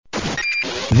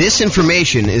This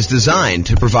information is designed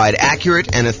to provide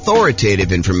accurate and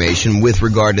authoritative information with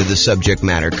regard to the subject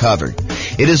matter covered.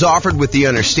 It is offered with the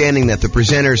understanding that the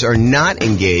presenters are not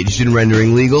engaged in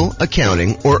rendering legal,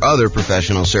 accounting, or other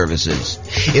professional services.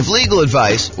 If legal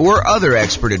advice or other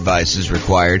expert advice is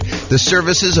required, the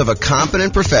services of a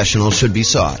competent professional should be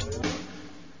sought.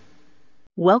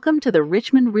 Welcome to the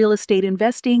Richmond Real Estate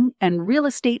Investing and Real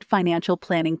Estate Financial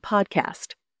Planning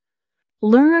Podcast.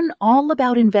 Learn all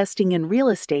about investing in real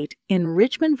estate in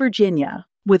Richmond, Virginia,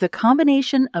 with a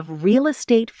combination of real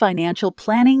estate financial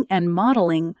planning and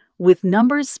modeling with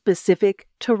numbers specific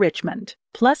to Richmond,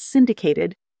 plus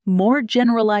syndicated, more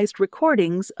generalized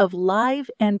recordings of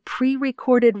live and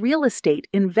pre-recorded real estate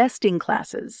investing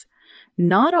classes,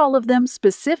 not all of them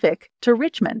specific to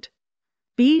Richmond.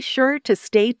 Be sure to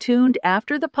stay tuned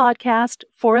after the podcast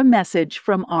for a message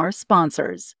from our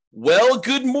sponsors. Well,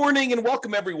 good morning and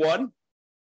welcome, everyone.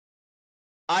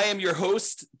 I am your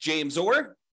host, James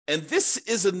Orr, and this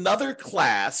is another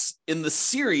class in the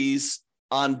series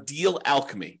on Deal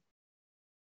Alchemy.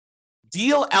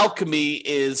 Deal Alchemy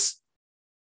is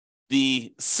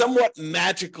the somewhat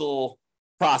magical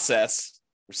process,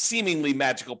 or seemingly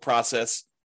magical process,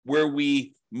 where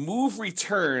we move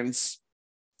returns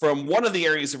from one of the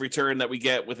areas of return that we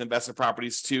get with investment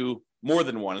properties to more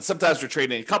than one. And sometimes we're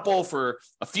trading a couple for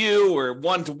a few or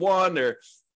one-to-one,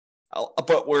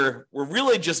 but we're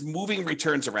really just moving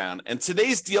returns around. And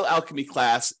today's Deal Alchemy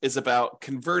class is about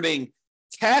converting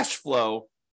cash flow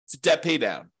to debt pay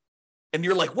down. And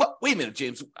you're like, what? Wait a minute,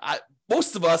 James.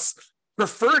 Most of us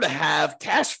prefer to have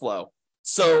cash flow.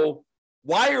 So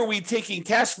why are we taking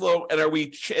cash flow and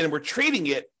we're trading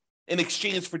it in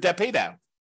exchange for debt pay down?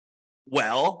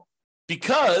 Well,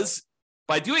 because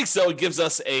by doing so, it gives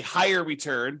us a higher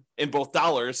return in both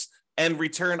dollars and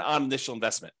return on initial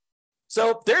investment.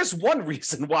 So there's one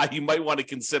reason why you might want to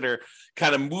consider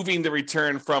kind of moving the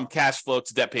return from cash flow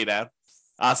to debt pay down.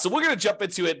 So we're going to jump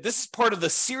into it. This is part of the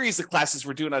series of classes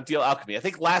we're doing on Deal Alchemy. I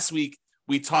think last week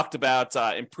we talked about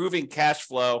improving cash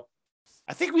flow.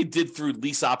 I think we did through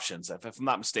lease options, if I'm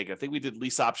not mistaken. I think we did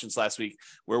lease options last week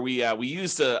where we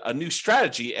used a new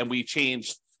strategy and we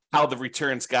changed how the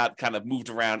returns got kind of moved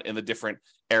around in the different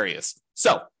areas.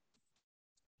 So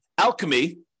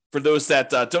alchemy, for those that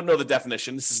don't know the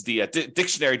definition, this is the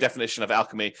dictionary definition of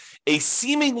alchemy, a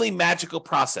seemingly magical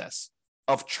process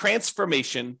of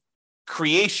transformation,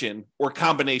 creation, or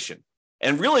combination.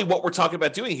 And really what we're talking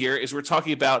about doing here is we're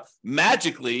talking about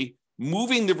magically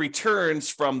moving the returns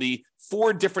from the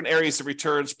 4 different areas of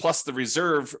returns plus the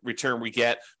reserve return we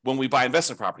get when we buy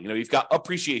investment property. You've got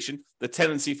appreciation, the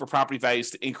tendency for property values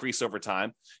to increase over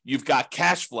time. You've got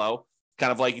cash flow,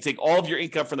 kind of like you take all of your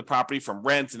income from the property, from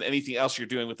rent and anything else you're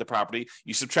doing with the property.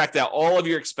 You subtract out all of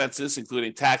your expenses,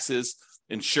 including taxes,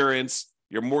 insurance,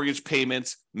 your mortgage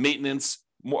payments, maintenance,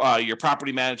 your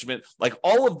property management, like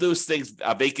all of those things,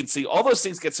 vacancy, all those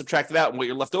things get subtracted out. And what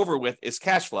you're left over with is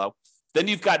cash flow. Then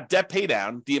you've got debt pay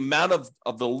down, the amount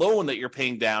of the loan that you're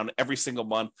paying down every single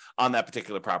month on that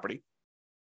particular property.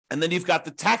 And then you've got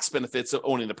the tax benefits of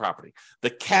owning the property. The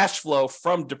cash flow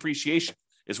from depreciation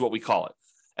is what we call it.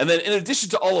 And then in addition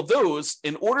to all of those,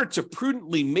 in order to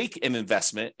prudently make an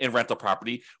investment in rental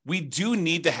property, we do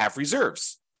need to have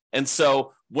reserves. And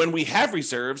so when we have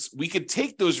reserves, we could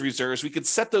take those reserves, we could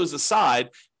set those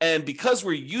aside. And because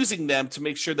we're using them to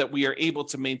make sure that we are able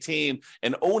to maintain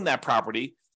and own that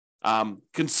property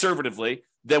conservatively,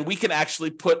 then we can actually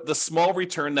put the small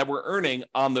return that we're earning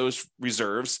on those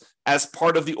reserves as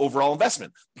part of the overall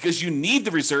investment. Because you need the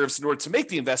reserves in order to make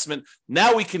the investment,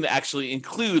 now we can actually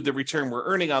include the return we're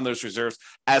earning on those reserves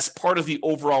as part of the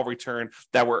overall return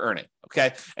that we're earning,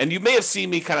 okay? And you may have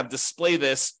seen me kind of display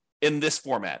this in this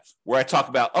format, where I talk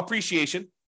about appreciation,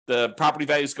 the property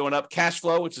values going up, cash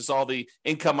flow, which is all the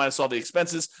income minus all the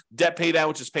expenses, debt pay down,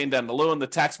 which is paying down the loan, the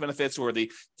tax benefits, or the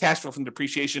cash flow from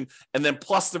depreciation, and then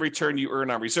plus the return you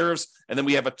earn on reserves. And then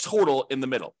we have a total in the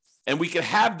middle. And we can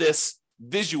have this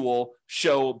visual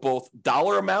show both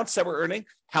dollar amounts that we're earning,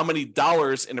 how many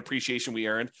dollars in appreciation we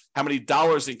earned, how many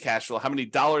dollars in cash flow, how many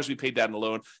dollars we paid down the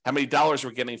loan, how many dollars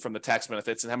we're getting from the tax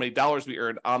benefits, and how many dollars we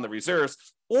earned on the reserves.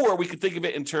 Or we could think of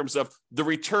it in terms of the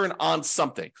return on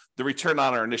something, the return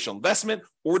on our initial investment,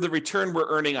 or the return we're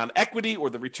earning on equity, or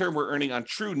the return we're earning on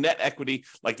true net equity,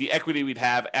 like the equity we'd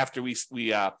have after we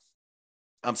sell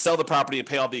the property and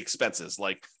pay all the expenses,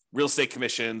 like real estate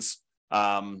commissions,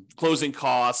 closing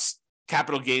costs,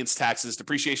 capital gains taxes,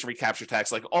 depreciation recapture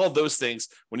tax, like all of those things.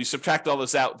 When you subtract all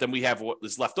those out, then we have what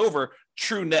is left over,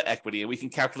 true net equity, and we can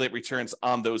calculate returns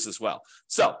on those as well.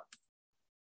 So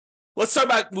let's talk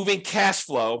about moving cash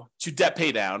flow to debt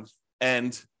pay down.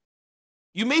 And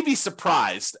you may be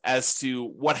surprised as to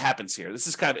what happens here. This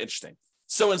is kind of interesting.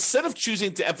 So instead of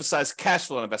choosing to emphasize cash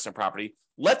flow on investment property,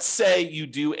 let's say you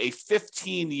do a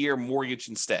 15-year mortgage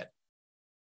instead.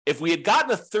 If we had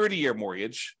gotten a 30-year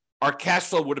mortgage, our cash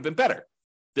flow would have been better.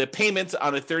 The payment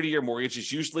on a 30-year mortgage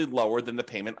is usually lower than the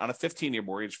payment on a 15-year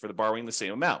mortgage for the borrowing the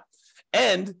same amount.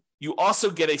 And you also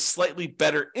get a slightly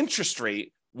better interest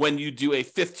rate when you do a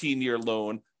 15-year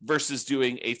loan versus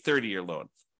doing a 30-year loan.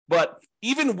 But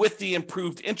even with the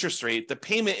improved interest rate, the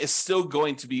payment is still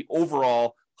going to be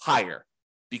overall higher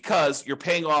because you're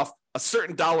paying off a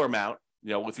certain dollar amount.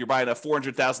 If you're buying a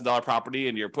 $400,000 property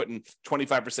and you're putting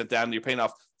 25% down, and you're paying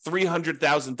off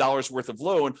 $300,000 worth of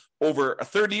loan over a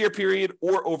 30-year period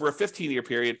or over a 15-year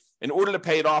period. In order to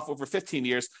pay it off over 15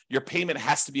 years, your payment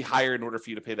has to be higher in order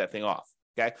for you to pay that thing off.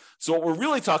 Okay. So what we're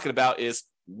really talking about is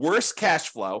worse cash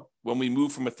flow when we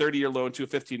move from a 30-year loan to a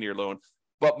 15-year loan,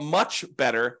 but much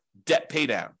better debt pay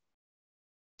down.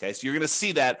 Okay, so you're going to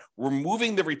see that we're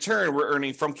moving the return we're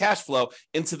earning from cash flow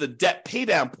into the debt pay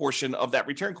down portion of that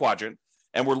return quadrant.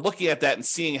 And we're looking at that and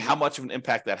seeing how much of an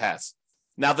impact that has.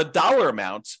 Now, the dollar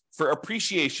amount for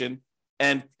appreciation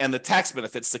and the tax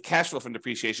benefits, the cash flow from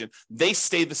depreciation, they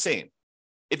stay the same.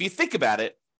 If you think about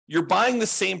it, you're buying the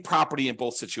same property in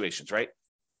both situations, right?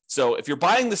 So if you're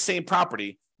buying the same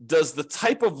property, does the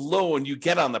type of loan you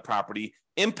get on the property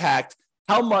impact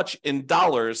how much in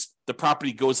dollars the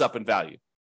property goes up in value?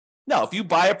 No, if you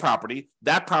buy a property,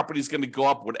 that property is going to go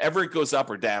up whatever it goes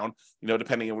up or down,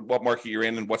 depending on what market you're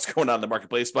in and what's going on in the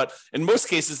marketplace. But in most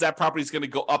cases, that property is going to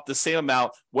go up the same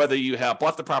amount, whether you have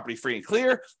bought the property free and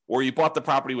clear, or you bought the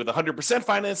property with 100%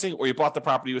 financing, or you bought the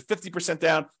property with 50%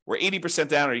 down, or 80%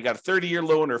 down, or you got a 30-year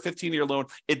loan or a 15-year loan.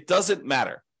 It doesn't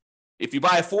matter. If you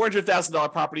buy a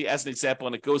 $400,000 property, as an example,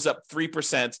 and it goes up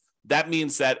 3%, that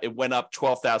means that it went up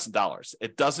 $12,000.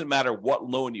 It doesn't matter what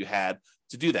loan you had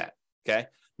to do that, okay?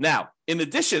 Now, in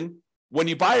addition, when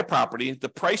you buy a property, the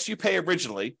price you pay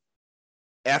originally,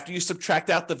 after you subtract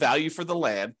out the value for the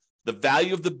land, the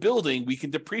value of the building we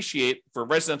can depreciate for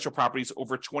residential properties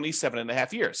over 27 and a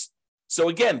half years. So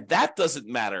again, that doesn't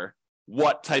matter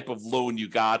what type of loan you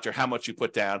got or how much you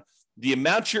put down. The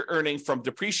amount you're earning from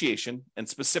depreciation, and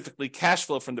specifically cash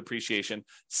flow from depreciation,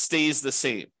 stays the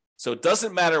same. So it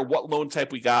doesn't matter what loan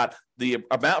type we got, the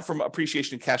amount from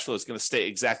appreciation and cash flow is going to stay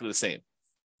exactly the same.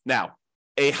 Now,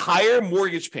 a higher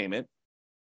mortgage payment,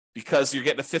 because you're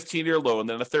getting a 15-year loan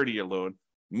than a 30-year loan,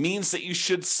 means that you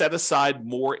should set aside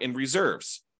more in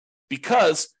reserves.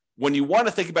 Because when you want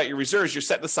to think about your reserves, you're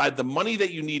setting aside the money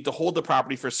that you need to hold the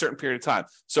property for a certain period of time.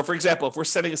 So for example, if we're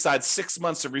setting aside 6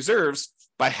 months of reserves,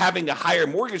 by having a higher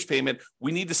mortgage payment,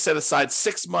 we need to set aside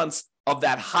 6 months of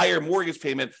that higher mortgage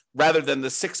payment rather than the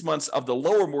 6 months of the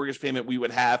lower mortgage payment we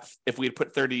would have if we had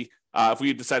put if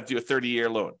we decided to do a 30-year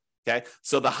loan. Okay,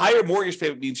 so the higher mortgage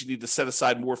payment means you need to set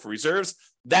aside more for reserves.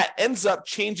 That ends up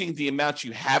changing the amount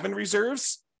you have in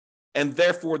reserves and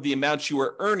therefore the amount you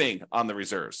are earning on the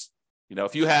reserves.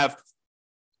 If you have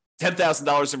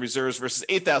 $10,000 in reserves versus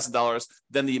 $8,000,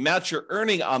 then the amount you're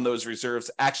earning on those reserves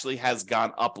actually has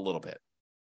gone up a little bit.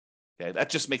 Okay,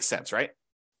 that just makes sense, right?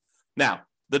 Now,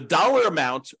 the dollar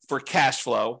amount for cash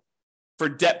flow, for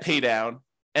debt pay down,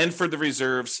 and for the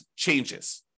reserves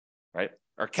changes, right?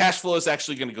 Our cash flow is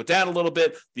actually going to go down a little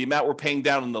bit. The amount we're paying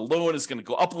down on the loan is going to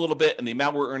go up a little bit, and the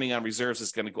amount we're earning on reserves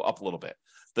is going to go up a little bit.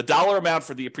 The dollar amount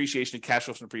for the appreciation and cash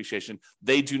flow from appreciation,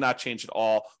 they do not change at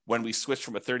all when we switch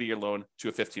from a 30-year loan to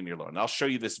a 15-year loan. And I'll show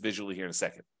you this visually here in a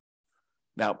second.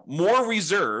 Now, more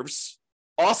reserves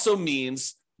also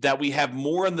means that we have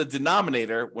more in the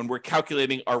denominator when we're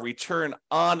calculating our return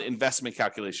on investment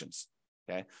calculations,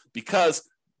 okay? Because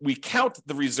we count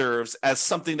the reserves as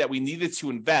something that we needed to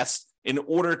invest in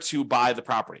order to buy the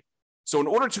property. So in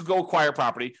order to go acquire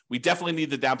property, we definitely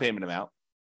need the down payment amount.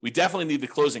 We definitely need the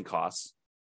closing costs.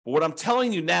 But what I'm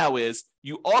telling you now is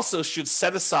you also should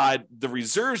set aside the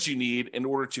reserves you need in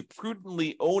order to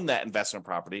prudently own that investment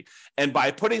property. And by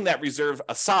putting that reserve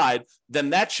aside, then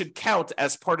that should count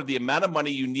as part of the amount of money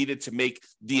you needed to make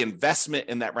the investment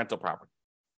in that rental property.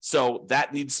 So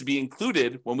that needs to be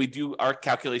included when we do our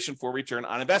calculation for return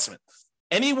on investment.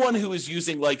 Anyone who is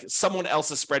using like someone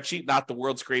else's spreadsheet, not the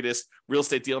world's greatest real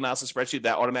estate deal analysis spreadsheet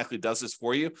that automatically does this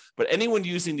for you, but anyone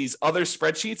using these other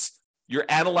spreadsheets, you're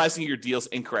analyzing your deals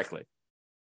incorrectly.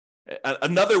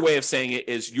 Another way of saying it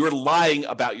is you're lying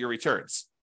about your returns.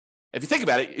 If you think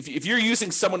about it, if you're using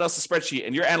someone else's spreadsheet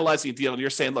and you're analyzing a deal and you're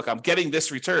saying, look, I'm getting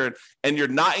this return, and you're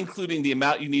not including the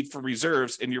amount you need for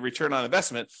reserves in your return on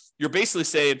investment, you're basically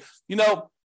saying,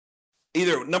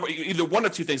 either one or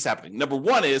two things happening. Number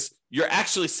one is you're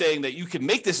actually saying that you can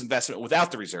make this investment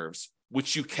without the reserves,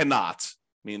 which you cannot.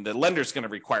 I mean, the lender's going to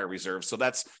require reserves. So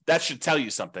that should tell you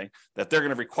something, that they're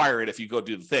going to require it if you go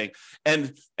do the thing.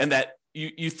 And that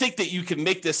you think that you can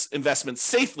make this investment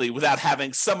safely without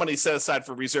having some money set aside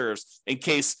for reserves in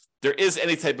case there is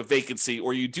any type of vacancy,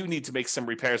 or you do need to make some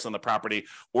repairs on the property,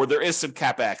 or there is some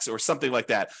CapEx or something like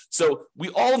that. So we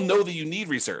all know that you need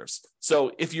reserves.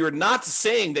 So if you're not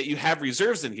saying that you have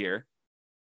reserves in here,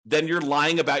 then you're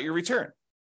lying about your return.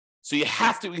 So you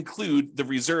have to include the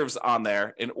reserves on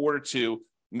there in order to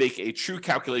make a true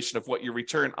calculation of what your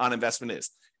return on investment is.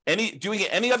 Doing it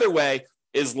any other way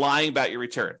is lying about your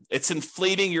return. It's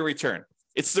inflating your return.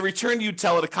 It's the return you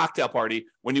tell at a cocktail party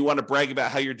when you want to brag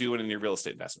about how you're doing in your real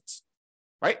estate investments,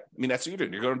 right? I mean, that's what you're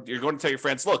doing. You're going to tell your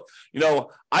friends, look,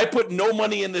 I put no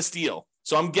money in this deal,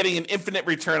 so I'm getting an infinite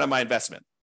return on my investment.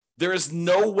 There is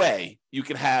no way you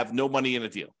can have no money in a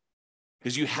deal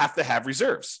because you have to have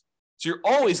reserves. So you're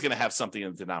always going to have something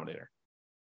in the denominator.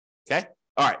 Okay?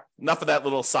 All right. Enough of that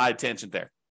little side tangent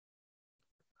there.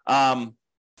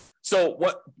 So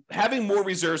what having more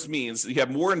reserves means, you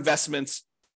have more investments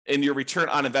in your return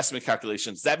on investment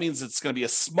calculations. That means it's going to be a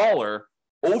smaller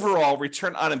overall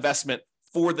return on investment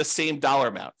for the same dollar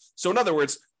amount. So in other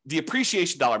words, the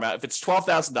appreciation dollar amount, if it's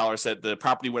 $12,000 that the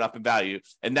property went up in value,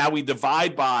 and now we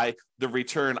divide by the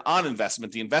return on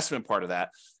investment, the investment part of that,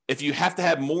 if you have to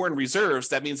have more in reserves,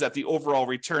 that means that the overall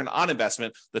return on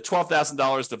investment, the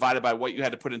 $12,000 divided by what you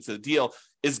had to put into the deal,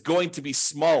 is going to be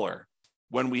smaller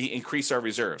when we increase our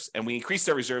reserves. And we increased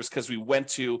our reserves because we went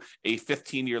to a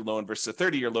 15-year loan versus a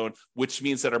 30-year loan, which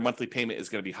means that our monthly payment is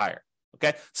going to be higher.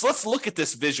 Okay, so let's look at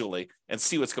this visually and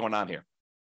see what's going on here.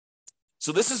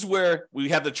 So this is where we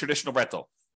have the traditional rental.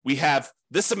 We have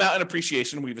this amount in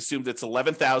appreciation. We've assumed it's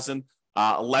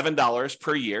 $11,011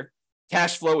 per year.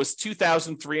 Cash flow is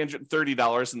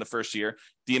 $2,330 in the first year.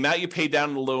 The amount you pay down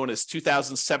in the loan is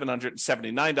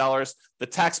 $2,779. The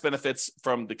tax benefits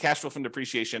from the cash flow from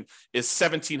depreciation is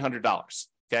 $1,700.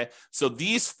 Okay, so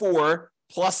these four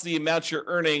plus the amount you're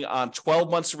earning on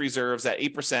 12 months of reserves at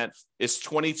 8% is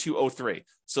 $2,203.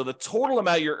 So the total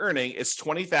amount you're earning is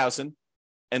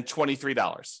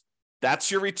 $20,023.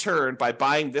 That's your return by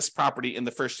buying this property in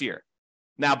the first year.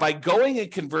 Now, by going and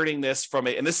converting this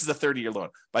and this is a 30-year loan,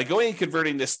 by going and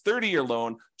converting this 30-year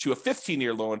loan to a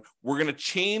 15-year loan, we're going to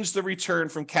change the return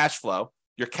from cash flow.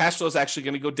 Your cash flow is actually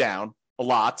going to go down a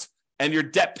lot, and your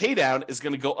debt pay down is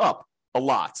going to go up a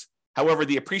lot. However,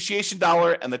 the appreciation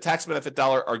dollar and the tax benefit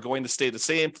dollar are going to stay the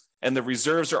same, and the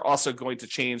reserves are also going to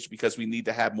change because we need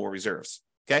to have more reserves.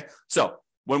 Okay, so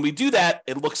when we do that,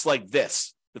 it looks like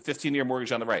this, the 15-year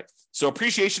mortgage on the right. So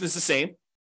appreciation is the same.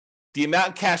 The amount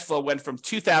in cash flow went from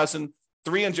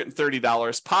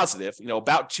 $2,330 positive,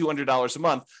 about $200 a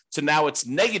month, to now it's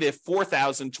negative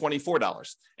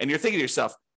 $4,024. And you're thinking to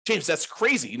yourself, James, that's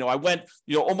crazy. I went,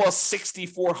 almost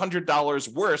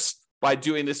 $6,400 worse by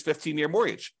doing this 15-year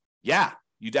mortgage. Yeah,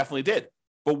 you definitely did.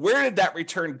 But where did that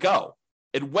return go?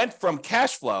 It went from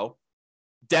cash flow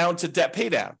down to debt pay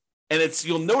down. And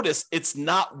you'll notice it's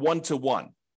not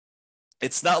one-to-one.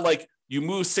 It's not like you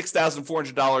move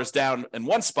 $6,400 down in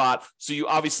one spot, so you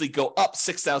obviously go up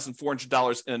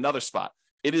 $6,400 in another spot.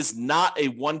 It is not a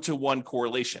one-to-one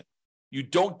correlation. You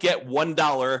don't get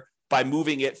 $1 by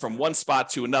moving it from one spot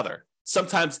to another.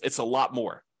 Sometimes it's a lot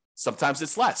more. Sometimes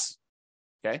it's less.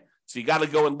 Okay, so you got to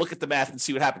go and look at the math and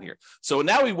see what happened here. So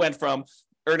now we went from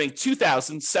earning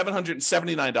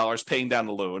 $2,779 paying down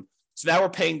the loan. So now we're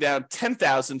paying down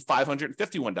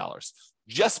 $10,551.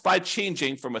 Just by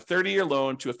changing from a 30-year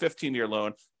loan to a 15-year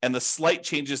loan and the slight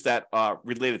changes that are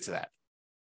related to that.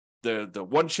 The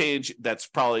one change that's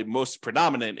probably most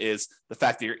predominant is the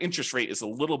fact that your interest rate is a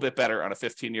little bit better on a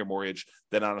 15-year mortgage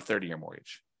than on a 30-year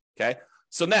mortgage. Okay,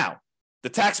 so now the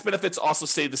tax benefits also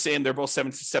stay the same. They're both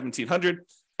 $1,700.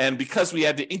 And because we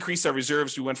had to increase our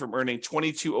reserves, we went from earning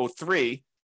 $2,203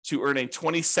 to earning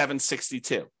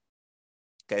 $2,762.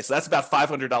 Okay, so that's about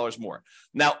 $500 more.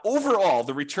 Now, overall,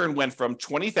 the return went from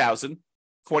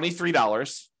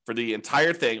 $20,023 for the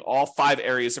entire thing, all 5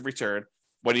 areas of return,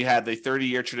 when you had the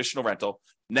 30-year traditional rental.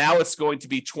 Now it's going to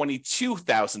be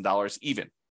 $22,000 even.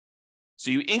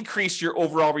 So you increase your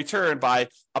overall return by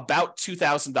about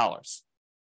 $2,000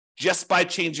 just by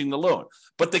changing the loan.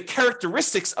 But the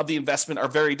characteristics of the investment are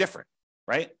very different,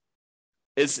 right?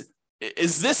 Is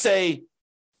this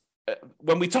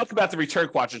when we talk about the return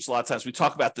quadrants, a lot of times we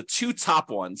talk about the 2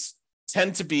 top ones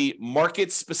tend to be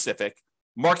market specific,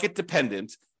 market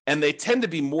dependent, and they tend to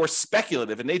be more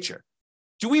speculative in nature.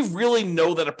 Do we really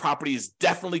know that a property is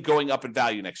definitely going up in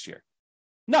value next year?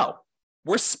 No.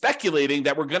 we're speculating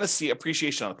that we're going to see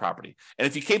appreciation on the property. And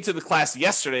if you came to the class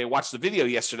yesterday, watched the video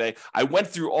yesterday, I went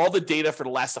through all the data for the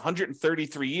last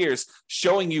 133 years,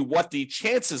 showing you what the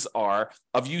chances are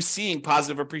of you seeing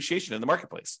positive appreciation in the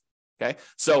marketplace. Okay,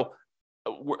 so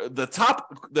the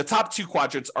top two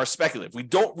quadrants are speculative. We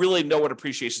don't really know what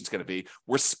appreciation is going to be.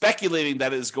 We're speculating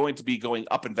that it is going to be going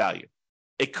up in value.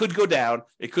 It could go down.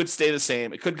 It could stay the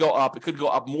same. It could go up. It could go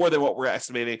up more than what we're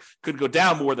estimating. It could go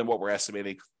down more than what we're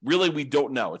estimating. Really, we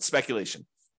don't know. It's speculation.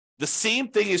 The same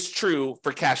thing is true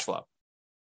for cash flow.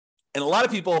 And a lot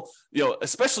of people,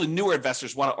 especially newer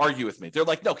investors, want to argue with me. They're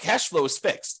like, no, cash flow is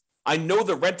fixed. I know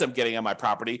the rent I'm getting on my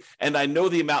property, and I know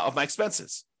the amount of my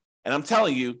expenses. And I'm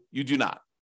telling you, you do not.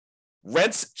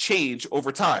 Rents change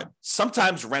over time.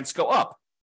 Sometimes rents go up.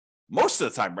 Most of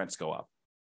the time, rents go up.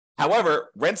 However,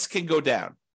 rents can go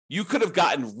down. You could have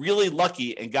gotten really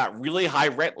lucky and got really high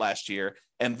rent last year.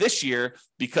 And this year,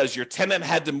 because your tenant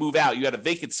had to move out, you had a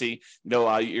vacancy,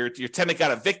 your tenant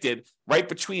got evicted right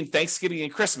between Thanksgiving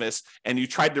and Christmas, and you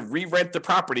tried to re-rent the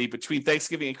property between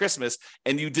Thanksgiving and Christmas,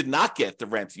 and you did not get the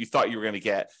rent you thought you were going to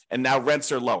get, and now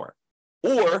rents are lower.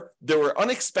 Or there were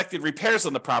unexpected repairs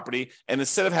on the property, and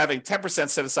instead of having 10%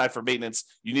 set aside for maintenance,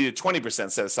 you needed 20%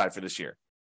 set aside for this year.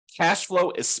 Cash flow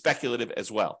is speculative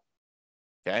as well.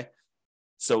 Okay,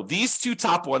 so these two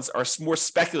top ones are more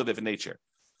speculative in nature.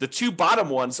 The two bottom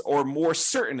ones are more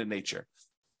certain in nature.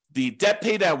 The debt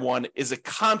paydown one is a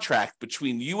contract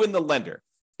between you and the lender.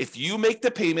 If you make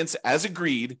the payments as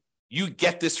agreed, you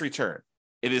get this return.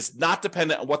 It is not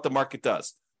dependent on what the market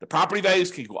does. The property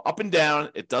values can go up and down.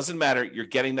 It doesn't matter. You're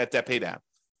getting that debt paydown.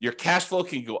 Your cash flow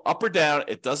can go up or down.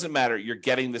 It doesn't matter. You're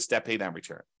getting this debt paydown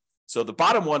return. So the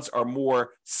bottom ones are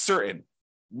more certain,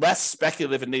 less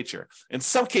speculative in nature. In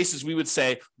some cases, we would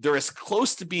say they're as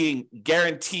close to being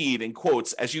guaranteed, in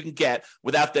quotes, as you can get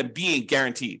without them being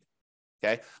guaranteed.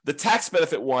 Okay. The tax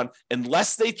benefit one,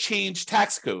 unless they change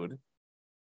tax code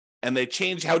and they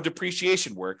change how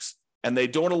depreciation works, and they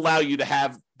don't allow you to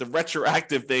have the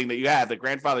retroactive thing that you had, the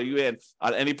grandfather you in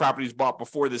on any properties bought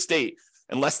before this date,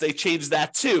 unless they change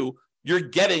that too, you're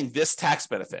getting this tax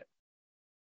benefit.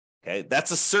 Okay. That's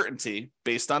a certainty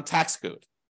based on tax code.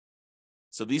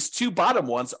 So these two bottom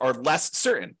ones are less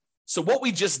certain. So what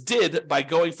we just did by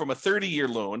going from a 30-year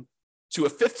loan to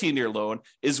a 15-year loan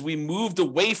is we moved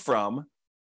away from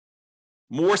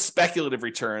more speculative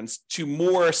returns to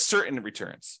more certain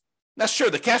returns. Now, sure,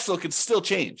 the cash flow can still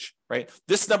change, right?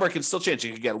 This number can still change.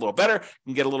 It can get a little better, it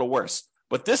can get a little worse.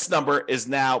 But this number is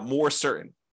now more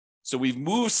certain. So we've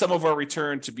moved some of our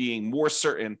return to being more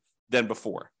certain than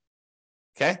before.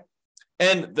 Okay?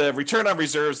 And the return on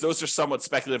reserves, those are somewhat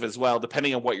speculative as well,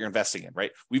 depending on what you're investing in, right?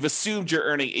 We've assumed you're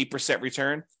earning 8%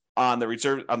 return on the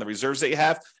reserves that you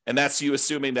have, and that's you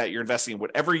assuming that you're investing in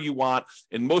whatever you want.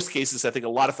 In most cases, I think a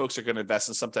lot of folks are going to invest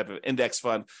in some type of index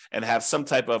fund and have some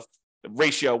type of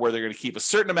ratio where they're going to keep a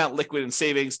certain amount liquid in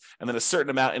savings and then a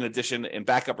certain amount in addition in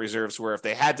backup reserves, where if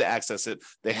they had to access it,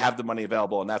 they have the money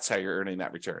available, and that's how you're earning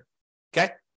that return.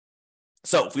 Okay?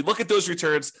 So if we look at those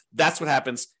returns, that's what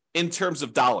happens in terms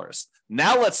of dollars.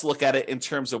 Now let's look at it in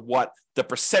terms of what the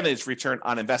percentage return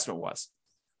on investment was.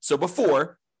 So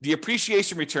before, the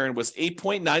appreciation return was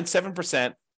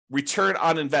 8.97% return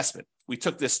on investment. We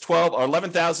took this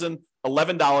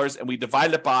 $11,011 and we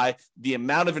divided it by the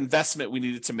amount of investment we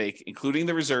needed to make, including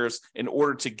the reserves, in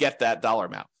order to get that dollar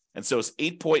amount. And so it's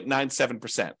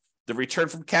 8.97%. The return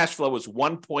from cash flow was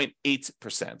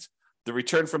 1.8%. The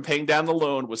return from paying down the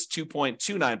loan was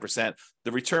 2.29%.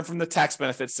 The return from the tax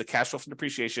benefits, the cash flow from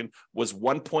depreciation, was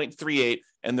 1.38%,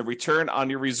 and the return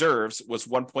on your reserves was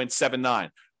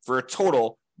 1.79%, for a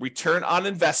total return on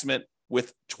investment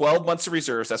with 12 months of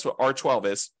reserves, that's what R12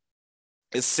 is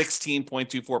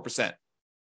 16.24%.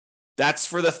 That's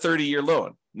for the 30-year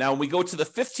loan. Now, when we go to the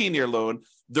 15-year loan,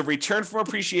 the return from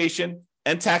appreciation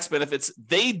and tax benefits,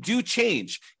 they do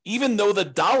change, even though the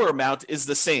dollar amount is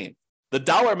the same. The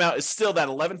dollar amount is still that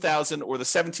 $11,000 or the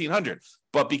 $1,700,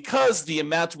 but because the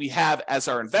amount we have as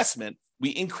our investment,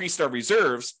 we increased our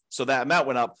reserves, so that amount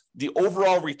went up. The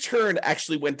overall return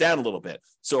actually went down a little bit.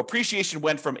 So appreciation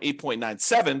went from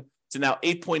 8.97 to now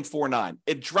 8.49.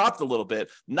 It dropped a little bit,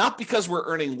 not because we're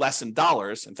earning less in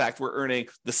dollars. In fact, we're earning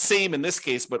the same in this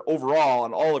case, but overall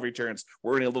on all of returns,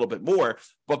 we're earning a little bit more,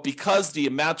 but because the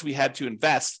amount we had to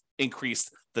invest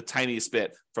increased the tiniest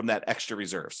bit from that extra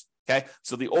reserves. Okay,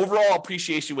 so the overall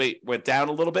appreciation rate went down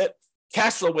a little bit.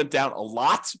 Cash flow went down a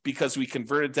lot because we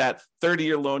converted that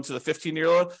 30-year loan to the 15-year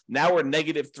loan. Now we're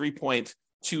negative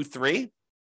 3.23.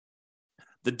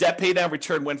 The debt paydown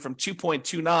return went from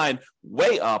 2.29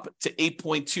 way up to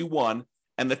 8.21,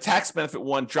 and the tax benefit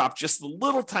one dropped just the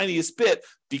little tiniest bit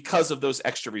because of those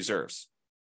extra reserves.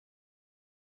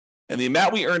 And the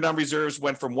amount we earned on reserves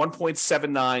went from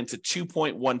 1.79 to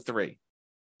 2.13.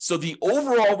 So the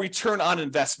overall return on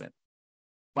investment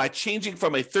by changing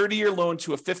from a 30-year loan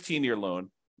to a 15-year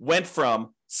loan went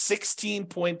from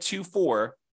 16.24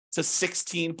 to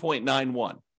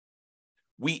 16.91.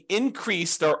 We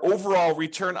increased our overall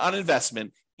return on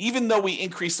investment, even though we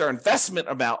increased our investment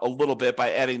amount a little bit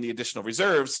by adding the additional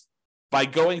reserves, by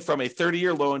going from a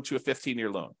 30-year loan to a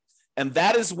 15-year loan. And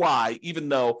that is why, even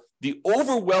though the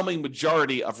overwhelming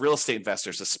majority of real estate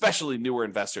investors, especially newer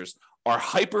investors, are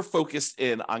hyper-focused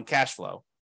in on cash flow,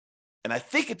 and I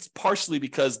think it's partially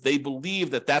because they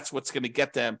believe that that's what's going to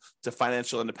get them to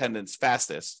financial independence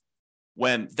fastest,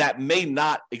 when that may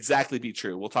not exactly be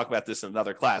true. We'll talk about this in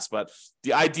another class, but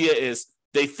the idea is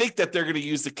they think that they're going to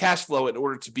use the cash flow in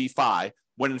order to be FI,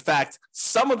 when in fact,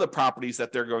 some of the properties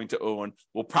that they're going to own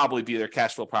will probably be their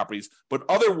cash flow properties, but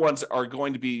other ones are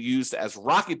going to be used as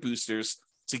rocket boosters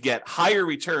to get higher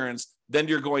returns. Then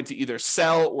you're going to either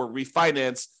sell or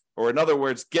refinance, or in other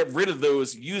words, get rid of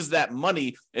those, use that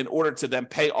money in order to then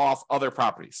pay off other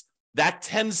properties. That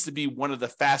tends to be one of the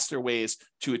faster ways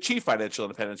to achieve financial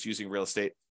independence using real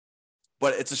estate.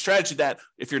 But it's a strategy that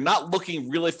if you're not looking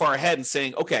really far ahead and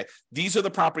saying, okay, these are the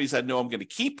properties I know I'm going to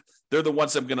keep, they're the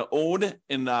ones I'm going to own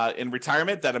in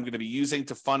retirement that I'm going to be using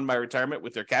to fund my retirement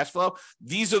with their cash flow.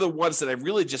 These are the ones that I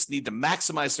really just need to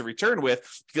maximize the return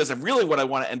with, because really what I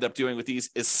want to end up doing with these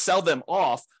is sell them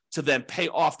off to then pay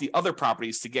off the other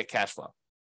properties to get cash flow.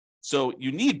 So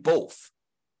you need both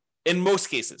in most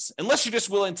cases, unless you're just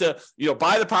willing to,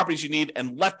 buy the properties you need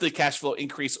and let the cash flow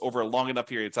increase over a long enough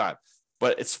period of time.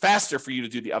 But it's faster for you to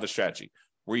do the other strategy,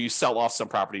 where you sell off some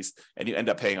properties and you end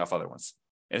up paying off other ones.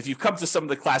 And if you come to some of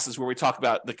the classes where we talk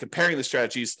about comparing the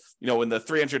strategies, in the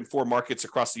 304 markets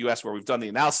across the US where we've done the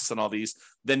analysis on all these,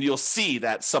 then you'll see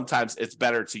that sometimes it's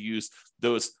better to use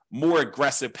those more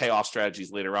aggressive payoff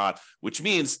strategies later on, which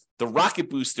means the rocket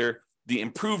booster, the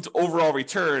improved overall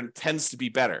return tends to be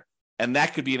better. And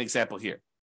that could be an example here.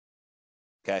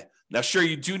 Okay. Now, sure,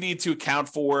 you do need to account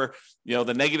for,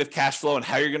 the negative cash flow and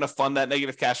how you're going to fund that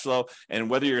negative cash flow, and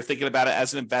whether you're thinking about it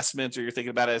as an investment or you're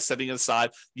thinking about it as setting it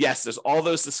aside. Yes, there's all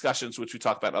those discussions, which we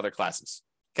talk about in other classes.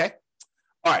 Okay.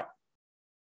 All right.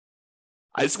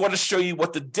 I just want to show you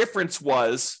what the difference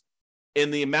was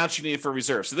in the amount you needed for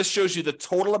reserve. So this shows you the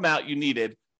total amount you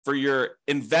needed for your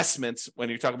investments when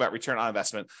you're talking about return on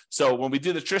investment. So when we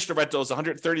did the traditional rental, it's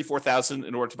 $134,000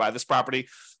 in order to buy this property,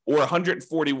 or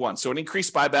 $141,000. So it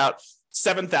increased by about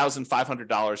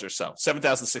 $7,500 or so.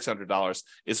 $7,600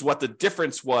 is what the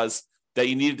difference was that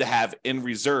you needed to have in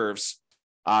reserves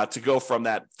to go from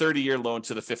that 30-year loan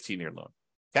to the 15-year loan.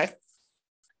 Okay.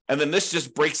 And then this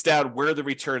just breaks down where the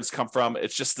returns come from.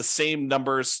 It's just the same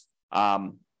numbers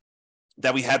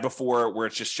that we had before, where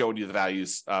it's just showing you the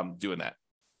values doing that.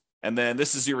 And then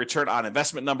this is your return on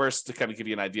investment numbers to kind of give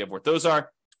you an idea of what those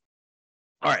are.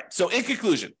 All right. So in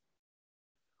conclusion,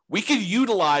 we could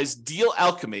utilize deal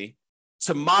alchemy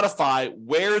to modify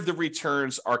where the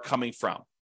returns are coming from.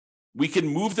 We can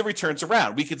move the returns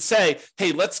around. We could say,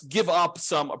 hey, let's give up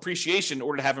some appreciation in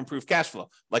order to have improved cash flow,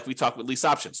 like we talked with lease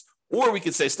options. Or we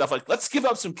could say stuff like, let's give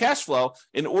up some cash flow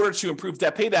in order to improve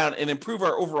debt pay down and improve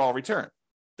our overall return.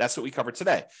 That's what we covered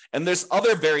today. And there's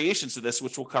other variations to this,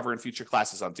 which we'll cover in future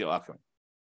classes on deal alchemy.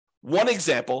 One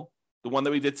example, the one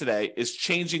that we did today, is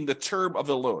changing the term of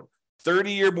the loan,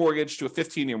 30-year mortgage to a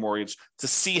 15-year mortgage, to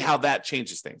see how that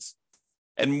changes things.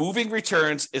 And moving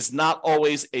returns is not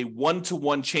always a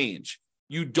one-to-one change.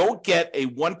 You don't get a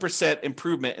 1%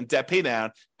 improvement in debt pay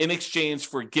down in exchange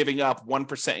for giving up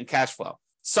 1% in cash flow.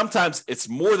 Sometimes it's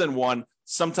more than one,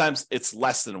 sometimes it's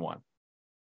less than one.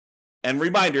 And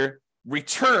reminder,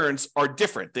 returns are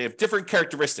different. They have different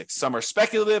characteristics. Some are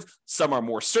speculative, some are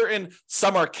more certain,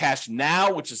 some are cash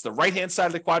now, which is the right-hand side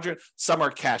of the quadrant, some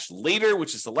are cash later,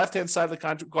 which is the left-hand side of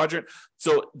the quadrant.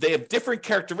 So they have different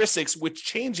characteristics, which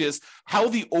changes how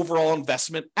the overall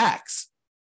investment acts.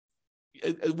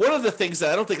 One of the things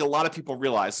that I don't think a lot of people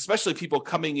realize, especially people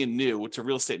coming in new to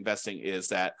real estate investing, is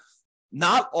that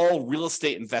not all real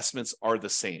estate investments are the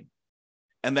same,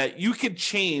 and that you can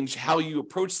change how you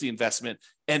approach the investment,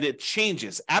 and it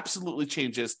changes, absolutely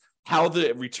changes how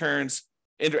the returns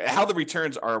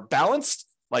are balanced,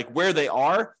 like where they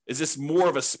are. Is this more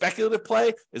of a speculative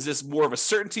play? Is this more of a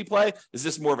certainty play? Is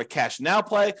this more of a cash now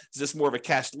play? Is this more of a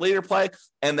cash later play?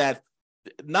 And that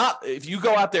not, if you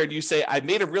go out there and you say, I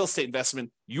made a real estate investment,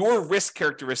 your risk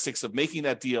characteristics of making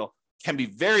that deal can be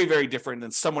very, very different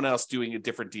than someone else doing a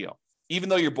different deal, even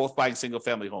though you're both buying single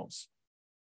family homes.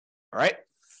 All right.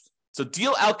 So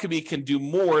deal alchemy can do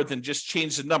more than just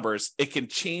change the numbers. It can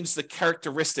change the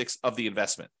characteristics of the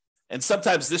investment. And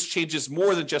sometimes this changes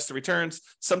more than just the returns.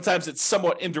 Sometimes it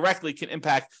somewhat indirectly can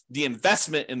impact the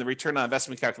investment in the return on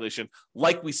investment calculation,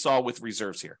 like we saw with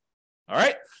reserves here. All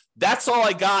right, that's all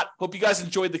I got. Hope you guys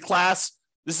enjoyed the class.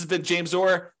 This has been James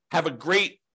Orr. Have a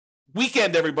great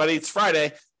weekend, everybody. It's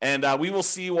Friday, and we will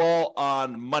see you all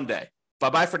on Monday.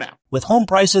 Bye-bye for now. With home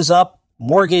prices up,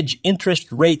 mortgage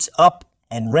interest rates up,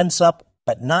 and rents up,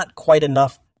 but not quite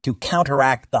enough to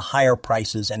counteract the higher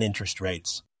prices and interest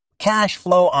rates. Cash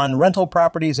flow on rental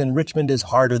properties in Richmond is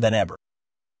harder than ever.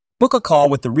 Book a call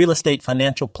with the Real Estate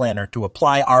Financial Planner to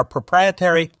apply our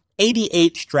proprietary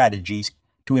 88 strategies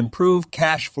to improve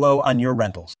cash flow on your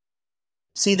rentals.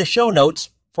 See the show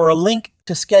notes for a link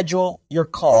to schedule your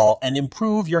call and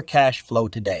improve your cash flow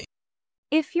today.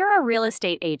 If you're a real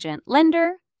estate agent,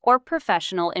 lender, or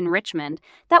professional in Richmond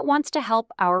that wants to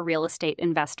help our real estate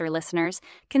investor listeners,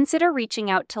 consider reaching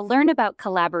out to learn about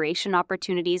collaboration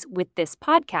opportunities with this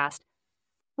podcast.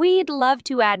 We'd love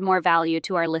to add more value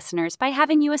to our listeners by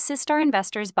having you assist our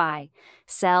investors buy,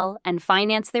 sell, and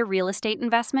finance their real estate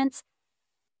investments.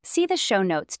 See the show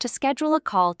notes to schedule a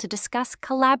call to discuss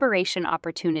collaboration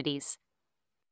opportunities.